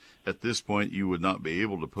 at this point, you would not be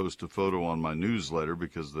able to post a photo on my newsletter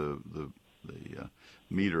because the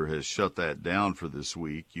meter has shut that down for this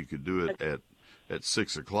week. You could do it at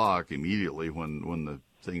 6 o'clock immediately when the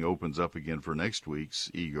thing opens up again for next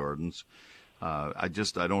week's eGardens. I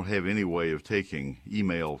don't have any way of taking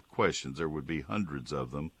email questions. There would be hundreds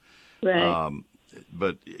of them. Right.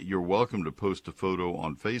 But you're welcome to post a photo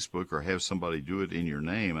on Facebook or have somebody do it in your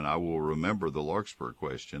name, and I will remember the larkspur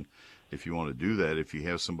question if you want to do that. If you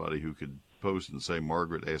have somebody who could post and say,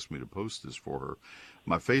 Margaret asked me to post this for her.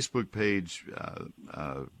 My Facebook page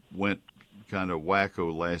went kind of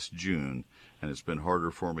wacko last June, and it's been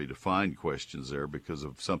harder for me to find questions there because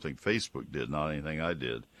of something Facebook did, not anything I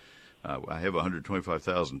did. I have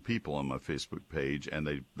 125,000 people on my Facebook page,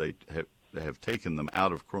 and they have taken them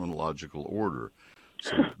out of chronological order.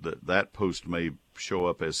 So that post may show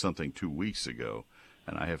up as something 2 weeks ago,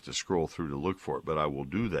 and I have to scroll through to look for it. But I will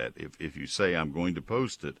do that. If you say I'm going to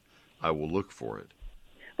post it, I will look for it.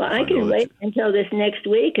 Well, I can wait until this next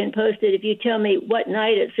week and post it if you tell me what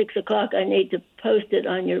night at 6 o'clock I need to post it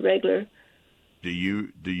on your regular. Do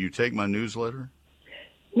you take my newsletter?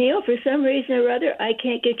 Neil, for some reason or other, I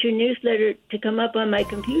can't get your newsletter to come up on my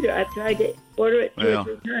computer. I've tried to order it two or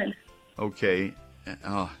three times. Okay.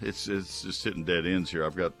 It's just hitting dead ends here.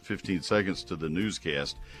 I've got 15 seconds to the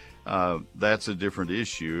newscast. That's a different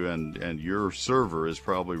issue, and your server is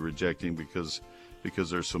probably rejecting because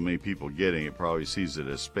there's so many people getting it, probably sees it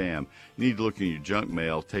as spam. You need to look in your junk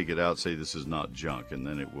mail, take it out, say this is not junk, and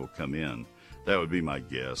then it will come in. That would be my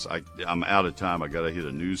guess. I'm out of time. I got to hit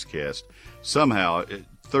a newscast. Somehow,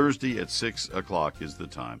 Thursday at 6 o'clock is the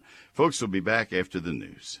time. Folks will be back after the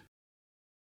news.